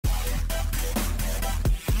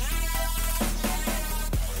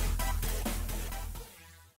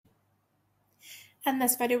In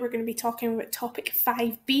this video, we're going to be talking about topic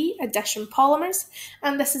 5b, addition polymers,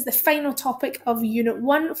 and this is the final topic of Unit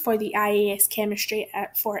 1 for the IAS chemistry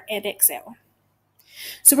for Edexcel.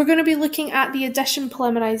 So we're going to be looking at the addition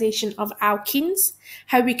polymerization of alkenes,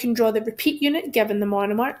 how we can draw the repeat unit given the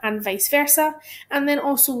monomer and vice versa, and then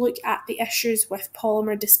also look at the issues with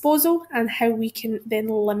polymer disposal and how we can then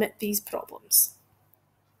limit these problems.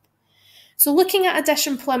 So looking at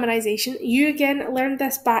addition polymerization, you again learned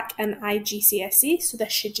this back in IGCSE, so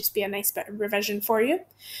this should just be a nice bit of revision for you.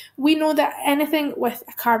 We know that anything with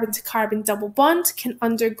a carbon-to-carbon double bond can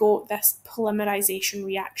undergo this polymerization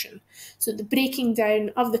reaction. So the breaking down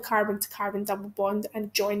of the carbon-to-carbon double bond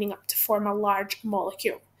and joining up to form a large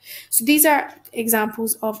molecule. So these are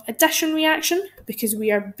examples of addition reaction because we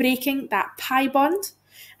are breaking that pi bond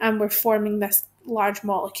and we're forming this large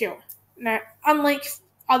molecule. Now, unlike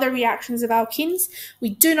other reactions of alkenes, we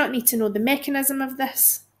do not need to know the mechanism of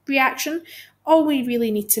this reaction. All we really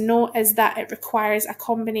need to know is that it requires a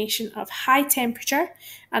combination of high temperature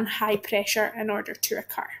and high pressure in order to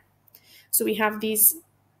occur. So we have these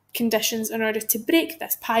conditions in order to break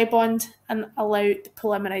this pi bond and allow the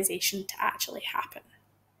polymerization to actually happen.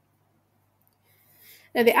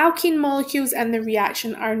 Now, the alkene molecules in the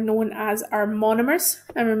reaction are known as our monomers,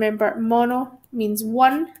 and remember, mono means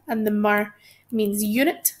one and the mer means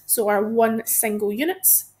unit, so our one single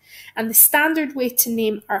units. And the standard way to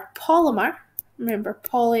name our polymer, remember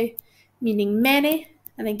poly meaning many,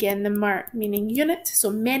 and again the mer meaning unit, so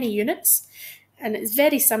many units. And it's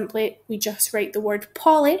very simply, we just write the word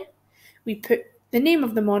poly, we put the name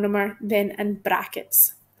of the monomer then in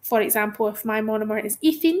brackets. For example, if my monomer is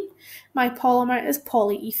ethene, my polymer is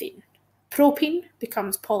polyethene. Propene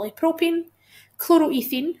becomes polypropene.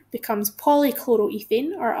 Chloroethene becomes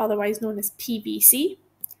polychloroethene, or otherwise known as PVC.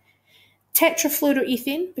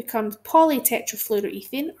 Tetrafluoroethene becomes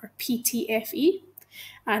polytetrafluoroethene, or PTFE.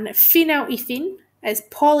 And phenylethene is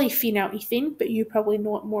polyphenylethene, but you probably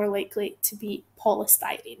know it more likely to be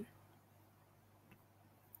polystyrene.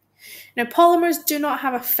 Now, polymers do not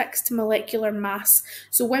have a fixed molecular mass,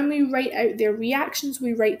 so when we write out their reactions,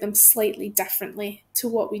 we write them slightly differently to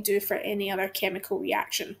what we do for any other chemical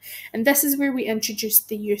reaction. And this is where we introduced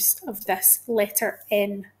the use of this letter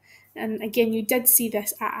N. And again, you did see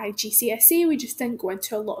this at IGCSE, we just didn't go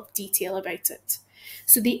into a lot of detail about it.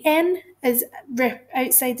 So the N is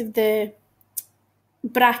outside of the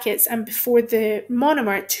brackets and before the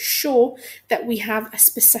monomer to show that we have a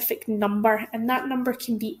specific number, and that number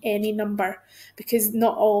can be any number because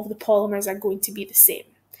not all of the polymers are going to be the same.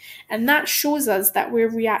 And that shows us that we're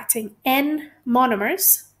reacting N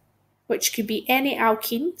monomers, which could be any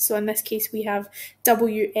alkene, so in this case we have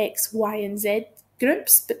W, X, Y and Z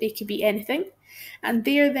groups, but they could be anything, and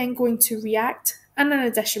they are then going to react in an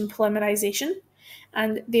addition polymerization,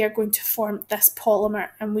 and they are going to form this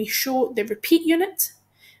polymer, and we show the repeat unit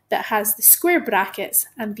that has the square brackets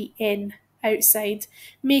and the N outside,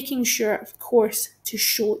 making sure, of course, to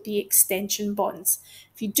show the extension bonds.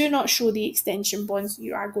 If you do not show the extension bonds,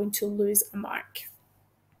 you are going to lose a mark.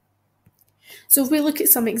 So if we look at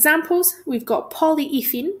some examples, we've got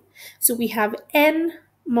polyethene, so we have N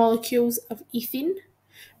molecules of ethene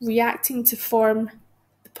reacting to form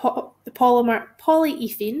the polymer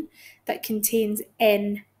polyethene that contains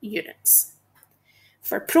N units.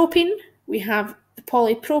 For propene, we have the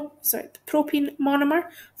propene monomer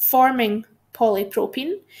forming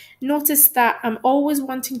polypropene. Notice that I'm always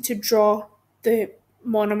wanting to draw the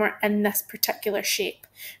monomer in this particular shape,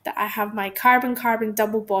 that I have my carbon-carbon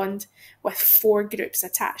double bond with 4 groups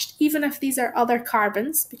attached, even if these are other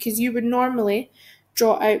carbons, because you would normally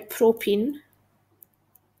draw out propene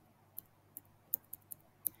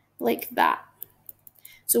like that.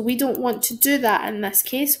 So we don't want to do that in this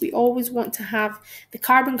case. We always want to have the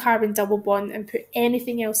carbon-carbon double bond and put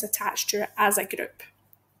anything else attached to it as a group.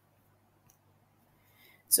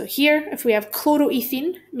 So here, if we have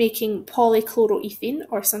chloroethene making polychloroethene,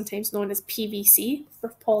 or sometimes known as PVC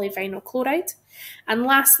for polyvinyl chloride. And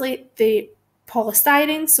lastly, the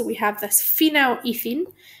polystyrene. So we have this phenylethene,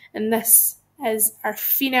 and this is our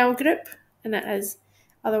phenyl group, and it is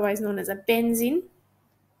otherwise known as a benzene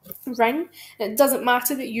ring. And it doesn't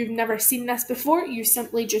matter that you've never seen this before, you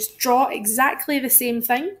simply just draw exactly the same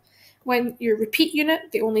thing. When your repeat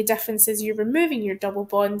unit, the only difference is you're removing your double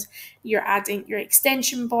bond, you're adding your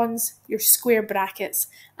extension bonds, your square brackets,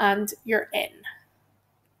 and your N.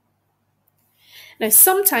 Now,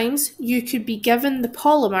 sometimes you could be given the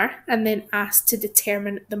polymer and then asked to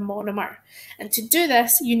determine the monomer. And to do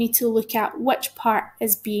this, you need to look at which part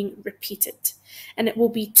is being repeated. And it will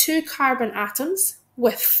be 2 carbon atoms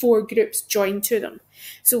with 4 groups joined to them.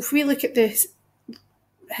 So if we look at this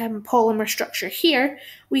polymer structure here,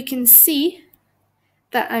 we can see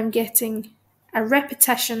that I'm getting a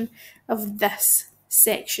repetition of this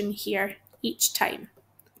section here each time.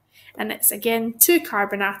 And it's again 2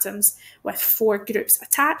 carbon atoms with 4 groups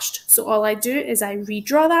attached. So all I do is I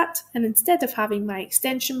redraw that, and instead of having my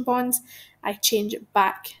extension bonds, I change it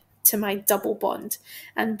back to my double bond.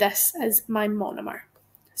 And this is my monomer.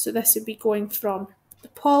 So this would be going from the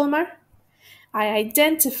polymer. I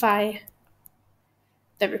identify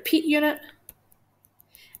the repeat unit,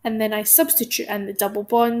 and then I substitute in the double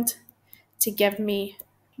bond to give me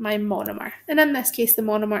my monomer. And in this case, the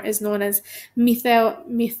monomer is known as methyl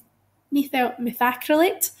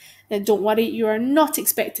methacrylate. Now don't worry, you are not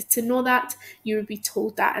expected to know that. You would be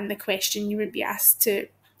told that in the question. You wouldn't be asked to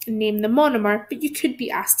name the monomer, but you could be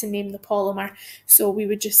asked to name the polymer. So we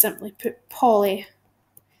would just simply put poly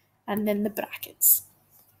and then the brackets.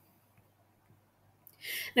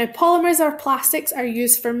 Now, polymers or plastics are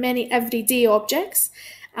used for many everyday objects,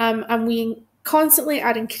 and we constantly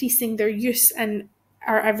are increasing their use in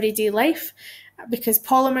our everyday life because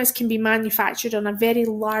polymers can be manufactured on a very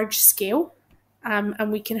large scale,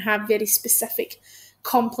 and we can have very specific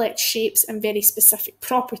complex shapes and very specific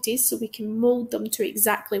properties, so we can mold them to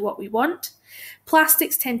exactly what we want.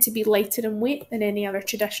 Plastics tend to be lighter in weight than any other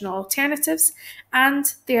traditional alternatives,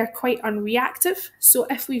 and they are quite unreactive. So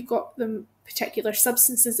if we've got them particular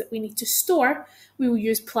substances that we need to store, we will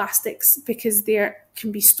use plastics because they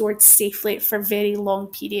can be stored safely for very long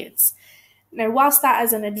periods. Now, whilst that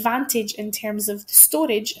is an advantage in terms of the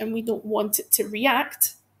storage and we don't want it to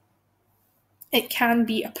react, it can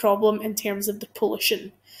be a problem in terms of the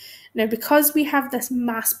pollution. Now, because we have this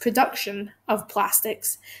mass production of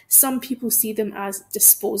plastics, some people see them as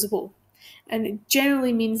disposable. And it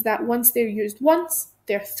generally means that once they're used once,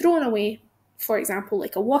 they're thrown away, for example,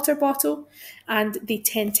 like a water bottle, and they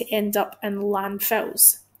tend to end up in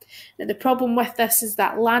landfills. Now, the problem with this is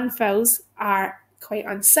that landfills are quite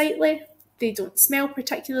unsightly, they don't smell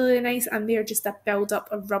particularly nice, and they're just a build-up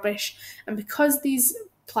of rubbish. And because these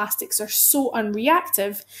plastics are so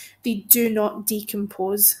unreactive, they do not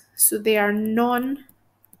decompose. So they are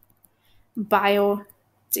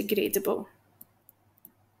non-biodegradable.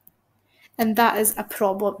 And that is a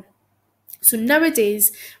problem. So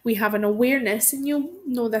nowadays we have an awareness, and you'll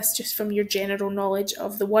know this just from your general knowledge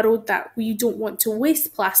of the world, that we don't want to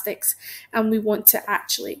waste plastics and we want to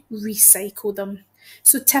actually recycle them.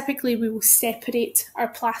 So typically we will separate our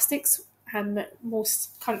plastics, and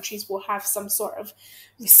most countries will have some sort of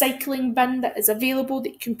recycling bin that is available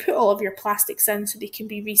that you can put all of your plastics in so they can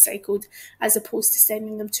be recycled, as opposed to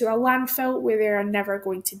sending them to a landfill where they are never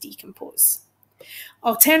going to decompose.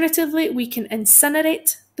 Alternatively, we can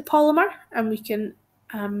incinerate the polymer and we can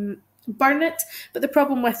burn it, but the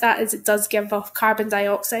problem with that is it does give off carbon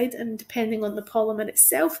dioxide, and depending on the polymer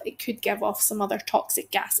itself, it could give off some other toxic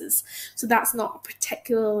gases. So that's not a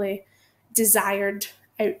particularly desired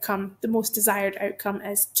outcome. The most desired outcome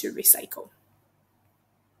is to recycle.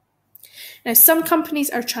 Now, some companies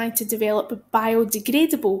are trying to develop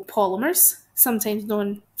biodegradable polymers, sometimes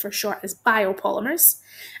known for short as biopolymers,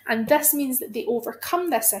 and this means that they overcome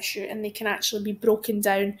this issue and they can actually be broken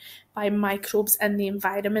down by microbes in the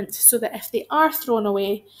environment, so that if they are thrown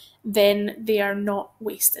away, then they are not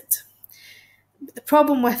wasted. But the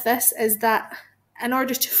problem with this is that in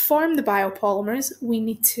order to form the biopolymers, we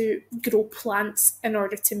need to grow plants in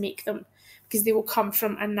order to make them, because they will come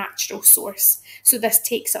from a natural source. So this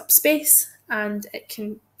takes up space, and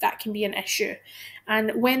that can be an issue.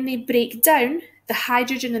 And when they break down, the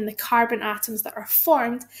hydrogen and the carbon atoms that are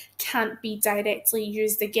formed can't be directly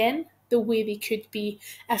used again the way they could be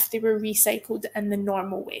if they were recycled in the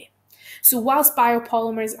normal way. So whilst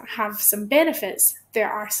biopolymers have some benefits,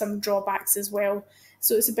 there are some drawbacks as well.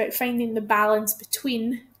 So it's about finding the balance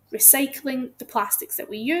between recycling the plastics that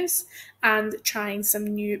we use and trying some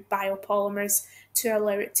new biopolymers to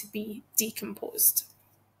allow it to be decomposed.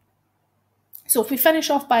 So if we finish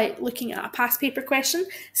off by looking at a past paper question,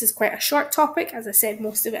 this is quite a short topic. As I said,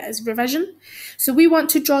 most of it is revision. So we want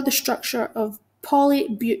to draw the structure of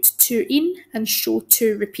polybutene and show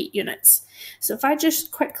 2 repeat units. So if I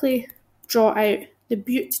just quickly draw out the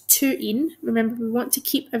butene, remember we want to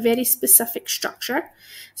keep a very specific structure.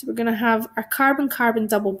 So we're going to have our carbon-carbon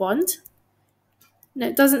double bond. Now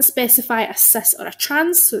it doesn't specify a cis or a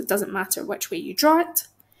trans, so it doesn't matter which way you draw it.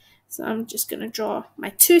 So I'm just going to draw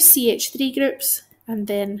my 2 CH3 groups and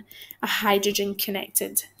then a hydrogen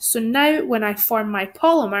connected. So now when I form my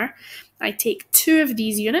polymer, I take 2 of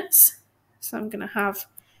these units. So I'm going to have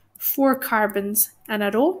 4 carbons in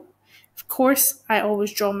a row. Of course, I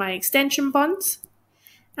always draw my extension bonds.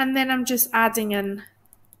 And then I'm just adding in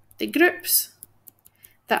the groups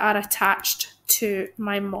that are attached to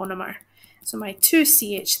my monomer. So my two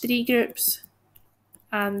CH3 groups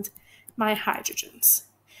and my hydrogens.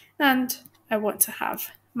 And I want to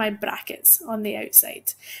have my brackets on the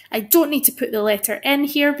outside. I don't need to put the letter N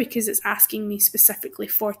here because it's asking me specifically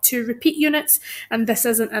for 2 repeat units, and this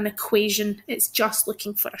isn't an equation, it's just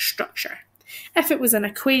looking for a structure. If it was an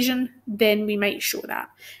equation, then we might show that.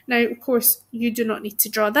 Now, of course, you do not need to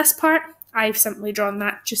draw this part. I've simply drawn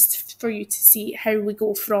that just for you to see how we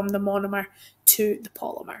go from the monomer to the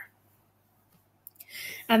polymer.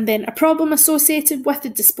 And then a problem associated with the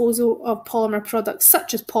disposal of polymer products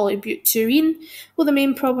such as polybutyrene. Well, the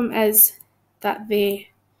main problem is that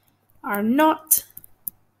they are not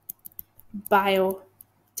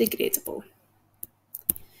biodegradable.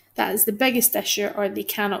 That is the biggest issue, or they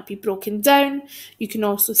cannot be broken down. You can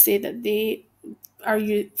also say that they are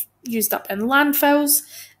used up in landfills.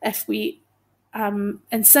 If we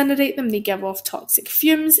incinerate them, they give off toxic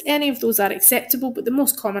fumes. Any of those are acceptable, but the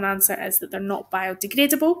most common answer is that they're not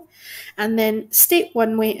biodegradable. And then state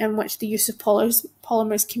one way in which the use of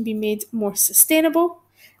polymers can be made more sustainable.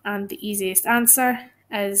 And the easiest answer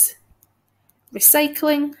is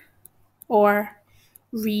recycling or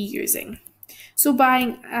reusing. So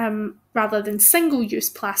buying, rather than single-use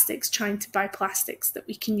plastics, trying to buy plastics that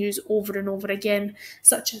we can use over and over again,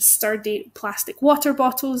 such as sturdy plastic water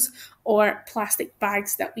bottles or plastic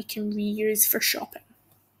bags that we can reuse for shopping.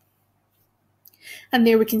 And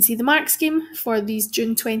there we can see the mark scheme for these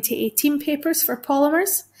June 2018 papers for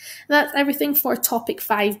polymers. That's everything for topic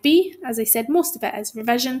 5B. As I said, most of it is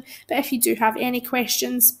revision, but if you do have any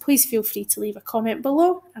questions, please feel free to leave a comment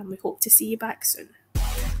below, and we hope to see you back soon.